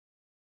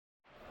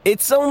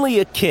It's only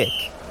a kick,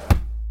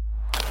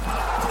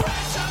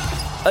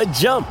 a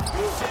jump,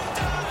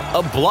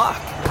 a block.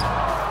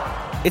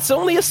 It's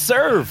only a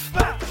serve.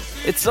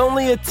 It's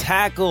only a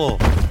tackle,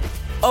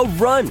 a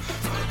run.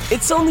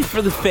 It's only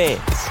for the fans.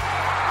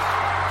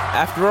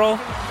 After all,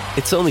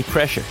 it's only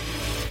pressure.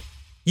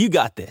 You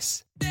got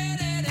this.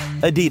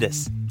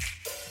 Adidas.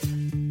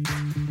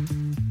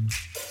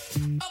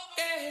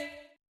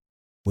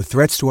 With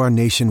threats to our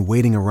nation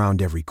waiting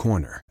around every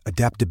corner,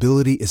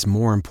 adaptability is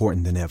more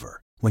important than ever.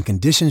 When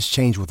conditions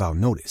change without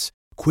notice,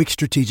 quick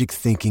strategic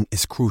thinking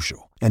is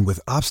crucial. And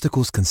with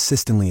obstacles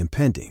consistently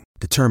impending,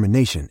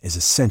 determination is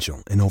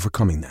essential in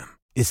overcoming them.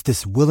 It's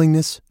this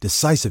willingness,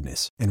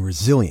 decisiveness, and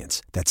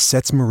resilience that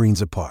sets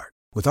Marines apart.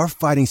 With our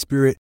fighting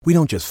spirit, we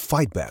don't just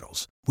fight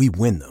battles, we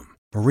win them.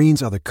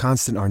 Marines are the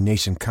constant our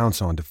nation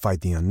counts on to fight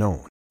the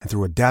unknown. And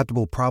through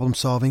adaptable problem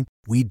solving,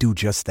 we do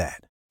just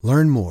that.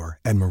 Learn more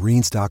at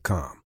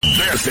marines.com.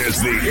 This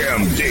is the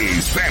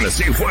MD's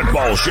Fantasy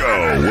Football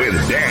Show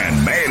with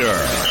Dan Mater,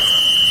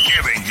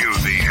 giving you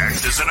the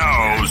X's and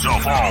O's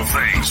of all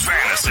things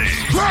fantasy.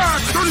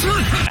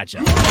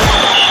 Gotcha.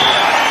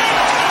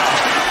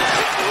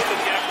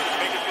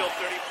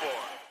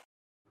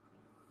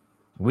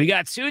 We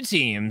got two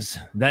teams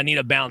that need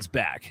a bounce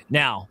back.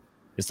 Now,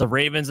 it's the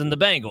Ravens and the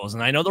Bengals,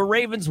 and I know the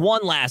Ravens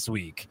won last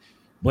week,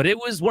 but it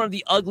was one of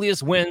the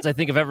ugliest wins I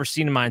think I've ever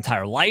seen in my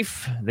entire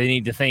life. They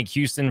need to thank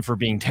Houston for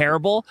being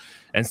terrible.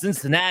 And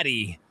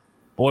Cincinnati,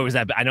 boy, was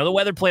that bad. I know the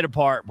weather played a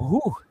part, but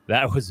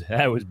that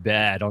was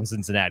bad on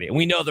Cincinnati. And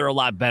we know they're a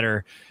lot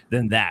better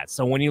than that.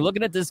 So when you're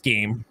looking at this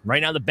game,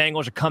 right now the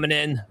Bengals are coming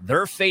in.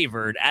 They're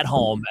favored at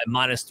home at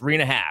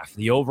 -3.5.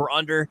 The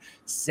over-under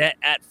set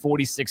at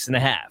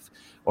 46.5.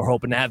 We're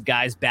hoping to have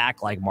guys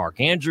back like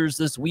Mark Andrews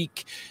this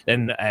week.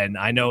 And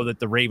I know that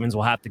the Ravens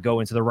will have to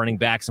go into the running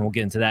backs, and we'll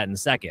get into that in a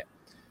second.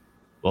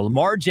 Well,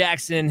 Lamar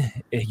Jackson,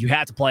 you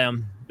have to play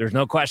him. There's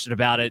no question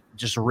about it.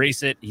 Just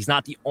erase it. He's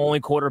not the only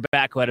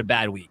quarterback who had a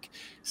bad week.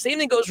 Same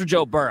thing goes for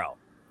Joe Burrow.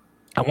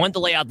 I wanted to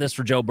lay out this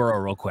for Joe Burrow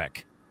real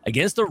quick.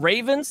 Against the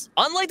Ravens,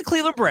 unlike the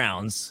Cleveland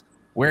Browns,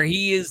 where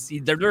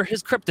they're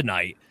his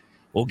kryptonite,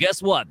 well,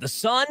 guess what? The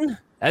sun,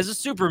 as a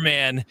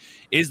Superman,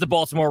 is the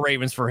Baltimore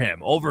Ravens for him.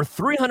 Over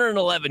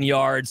 311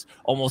 yards,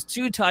 almost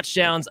 2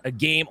 touchdowns a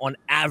game on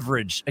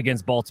average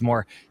against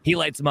Baltimore. He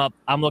lights them up.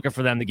 I'm looking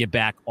for them to get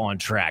back on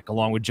track,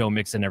 along with Joe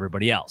Mixon and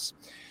everybody else.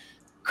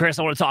 Chris,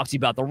 I want to talk to you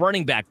about the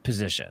running back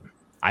position.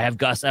 I have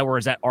Gus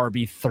Edwards at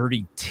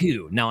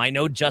RB32. Now, I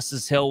know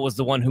Justice Hill was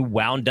the one who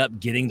wound up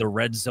getting the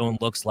red zone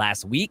looks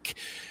last week,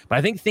 but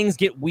I think things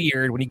get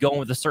weird when you go in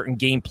with a certain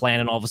game plan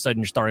and all of a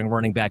sudden your starting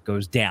running back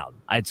goes down.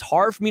 It's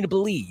hard for me to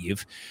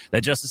believe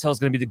that Justice Hill is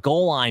going to be the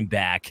goal line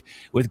back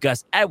with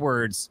Gus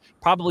Edwards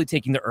probably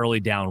taking the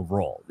early down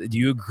role. Do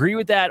you agree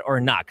with that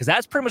or not? Because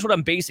that's pretty much what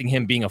I'm basing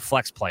him being a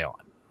flex play on.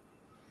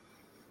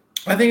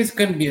 I think it's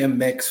going to be a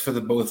mix for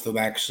the both of them,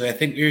 actually. I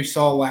think you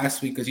saw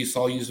last week, as you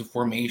saw use of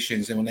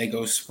formations, and when they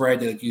go spread,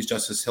 they use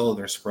Justice Hill in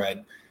their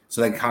spread.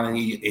 So they kind of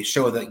they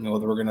show that, they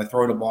were going to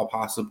throw the ball,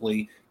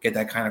 possibly get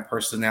that kind of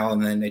personnel,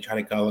 and then they try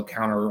to go a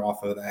counter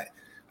off of that.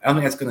 I don't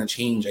think that's going to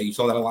change. You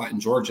saw that a lot in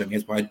Georgia. I mean,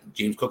 that's why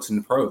James Cook's in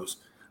the pros.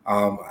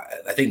 I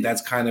think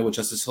that's kind of what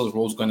Justice Hill's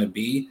role is going to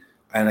be.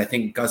 And I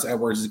think Gus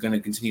Edwards is going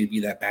to continue to be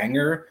that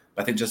banger.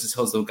 But I think Justice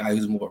Hill's the guy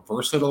who's more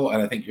versatile.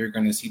 And I think you're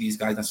going to see these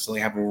guys necessarily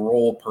have a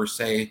role per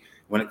se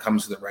when it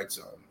comes to the red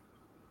zone.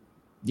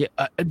 Yeah,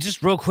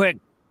 just real quick,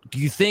 do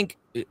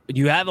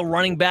you have a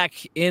running back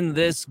in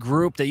this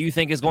group that you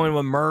think is going to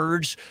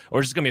emerge, or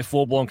is it going to be a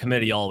full-blown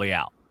committee all the way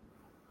out?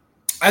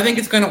 I think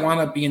it's going to wind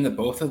up being the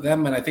both of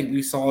them. And I think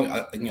we saw,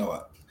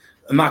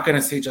 I'm not going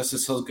to say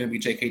Justice Hill is going to be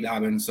J.K.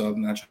 Dobbins, so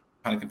I'm not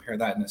trying to compare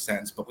that in a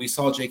sense. But we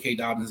saw J.K.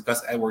 Dobbins,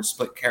 Gus Edwards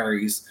split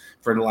carries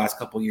for the last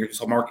couple of years. We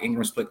saw Mark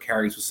Ingram split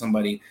carries with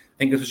somebody. I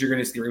think that's what you're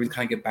going to see. The Ravens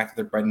kind of get back to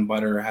their bread and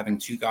butter, having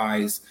two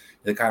guys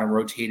that kind of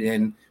rotate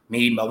in.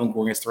 Maybe Melvin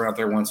Gordon gets thrown out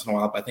there once in a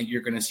while, but I think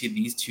you're going to see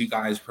these two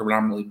guys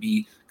predominantly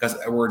be Gus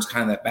Edwards,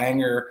 kind of that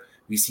banger.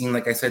 We've seen,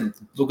 like I said,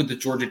 look at the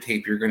Georgia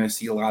tape. You're going to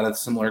see a lot of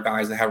similar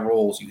guys that have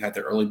roles. You had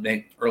the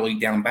early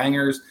down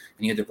bangers,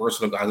 and you had the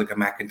versatile guys like a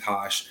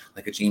McIntosh,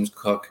 like a James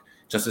Cook.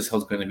 Justice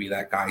Hill's going to be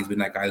that guy. He's been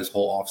that guy this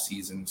whole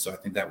offseason, so I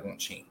think that won't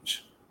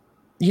change.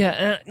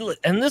 Yeah,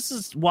 and this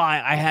is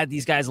why I had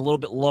these guys a little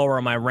bit lower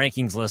on my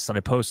rankings list that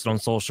I posted on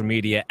social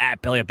media at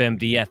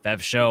BellyUpMDFF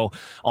Show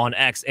on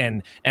X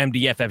and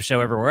MDFF Show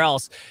everywhere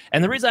else.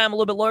 And the reason I'm a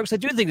little bit lower is I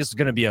do think this is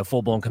going to be a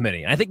full-blown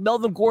committee. And I think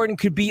Melvin Gordon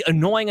could be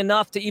annoying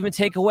enough to even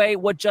take away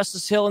what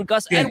Justice Hill and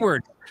Gus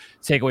Edwards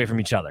take away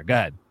from each other. Go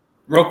ahead.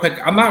 Real quick,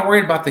 I'm not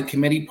worried about the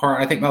committee part.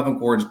 I think Melvin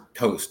Gordon's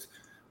toast.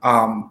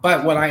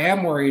 But what I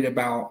am worried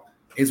about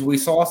is we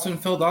saw us in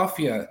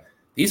Philadelphia.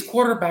 These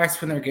quarterbacks,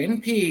 when they're getting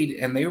paid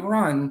and they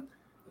run,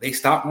 they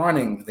stop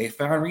running. They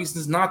found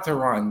reasons not to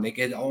run. They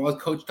get all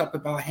coached up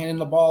about handing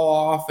the ball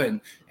off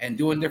and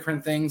doing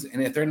different things.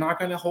 And if they're not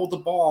going to hold the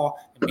ball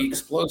and be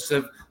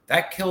explosive,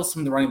 that kills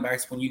some of the running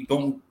backs when you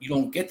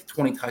don't get the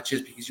 20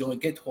 touches because you only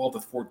get 12 to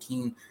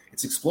 14.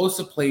 It's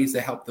explosive plays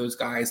that help those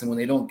guys. And when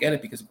they don't get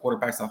it because the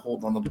quarterback's not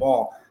holding on the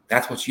ball,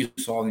 that's what you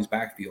saw in these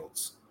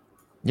backfields.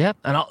 Yep.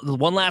 And the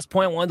one last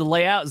point I wanted to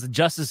lay out is that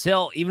Justice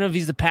Hill, even if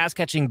he's the pass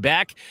catching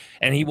back,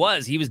 and he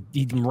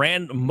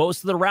ran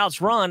most of the routes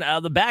run out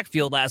of the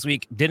backfield last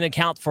week, didn't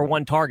account for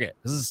one target.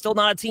 This is still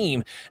not a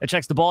team that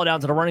checks the ball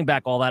down to the running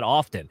back all that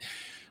often.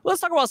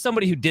 Let's talk about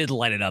somebody who did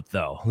light it up,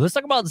 though. Let's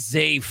talk about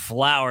Zay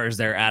Flowers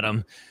there,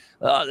 Adam.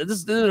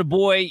 This is a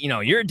boy,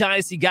 you're a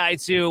dynasty guy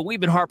too. We've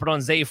been harping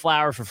on Zay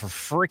Flowers for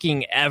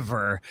freaking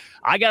ever.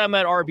 I got him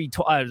at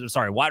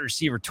wide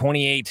receiver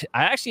 28.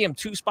 I actually am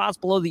 2 spots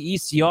below the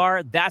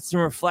ECR. That's a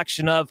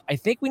reflection of, I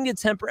think we need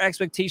to temper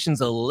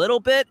expectations a little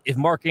bit if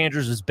Mark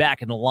Andrews is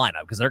back in the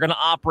lineup, because they're going to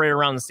operate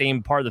around the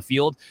same part of the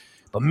field.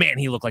 But man,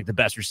 he looked like the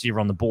best receiver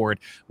on the board.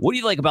 What do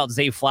you like about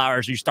Zay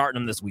Flowers? You're starting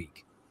him this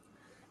week.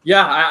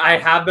 Yeah, I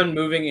have been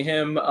moving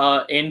him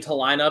into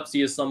lineups.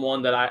 He is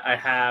someone that I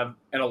have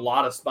in a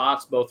lot of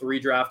spots, both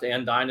redraft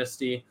and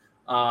dynasty.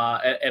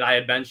 And I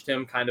had benched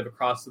him kind of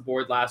across the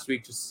board last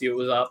week just to see what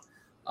was up.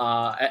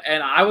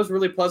 And I was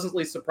really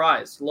pleasantly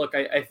surprised. Look,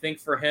 I think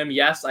for him,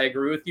 yes, I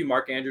agree with you.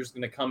 Mark Andrews is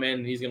going to come in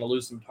and he's going to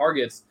lose some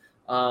targets.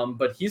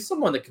 But he's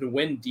someone that can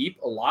win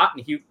deep a lot.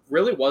 And he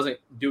really wasn't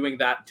doing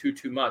that too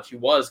much. He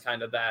was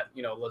kind of that,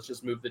 let's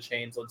just move the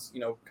chains. Let's,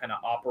 kind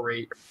of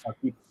operate,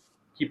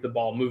 keep the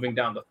ball moving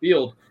down the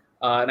field.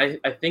 And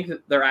I think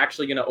that they're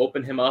actually going to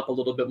open him up a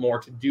little bit more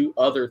to do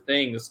other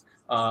things,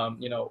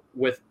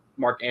 with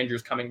Mark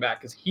Andrews coming back,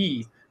 because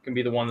he can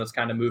be the one that's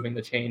kind of moving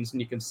the chains, and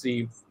you can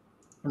see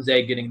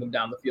Zay getting them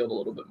down the field a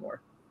little bit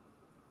more.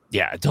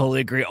 Yeah, I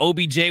totally agree.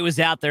 OBJ was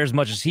out there as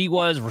much as he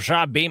was.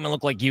 Rashad Bateman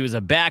looked like he was a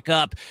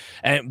backup.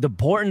 And the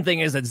important thing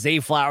is that Zay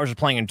Flowers is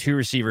playing in 2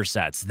 receiver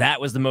sets. That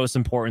was the most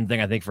important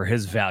thing, I think, for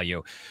his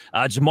value.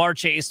 Jamar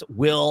Chase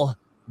will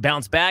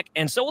bounce back,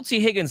 and so will T.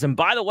 Higgins. And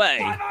by the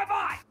way,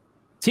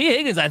 T.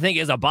 Higgins, I think,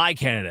 is a buy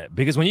candidate,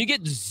 because when you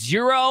get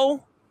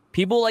 0,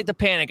 people like to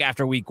panic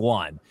after week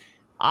 1.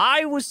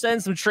 I would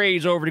send some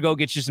trades over to go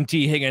get you some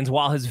T. Higgins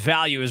while his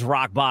value is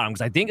rock bottom,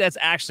 because I think that's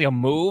actually a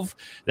move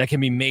that can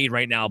be made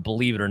right now,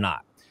 believe it or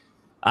not.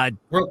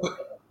 Real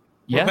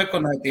quick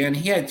on that, Dan.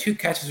 He had 2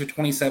 catches for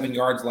 27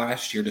 yards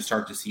last year to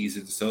start the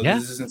season, so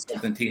this isn't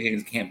something T.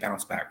 Higgins can't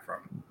bounce back from.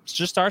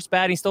 Just starts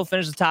bad. He still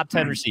finishes the top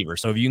 10 receiver.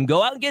 So if you can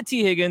go out and get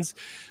T. Higgins,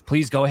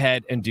 please go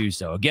ahead and do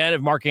so. Again,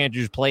 if Mark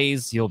Andrews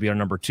plays, he'll be our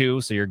number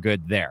 2, so you're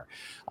good there.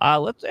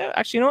 Let's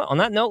actually, on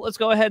that note, let's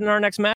go ahead in our next match.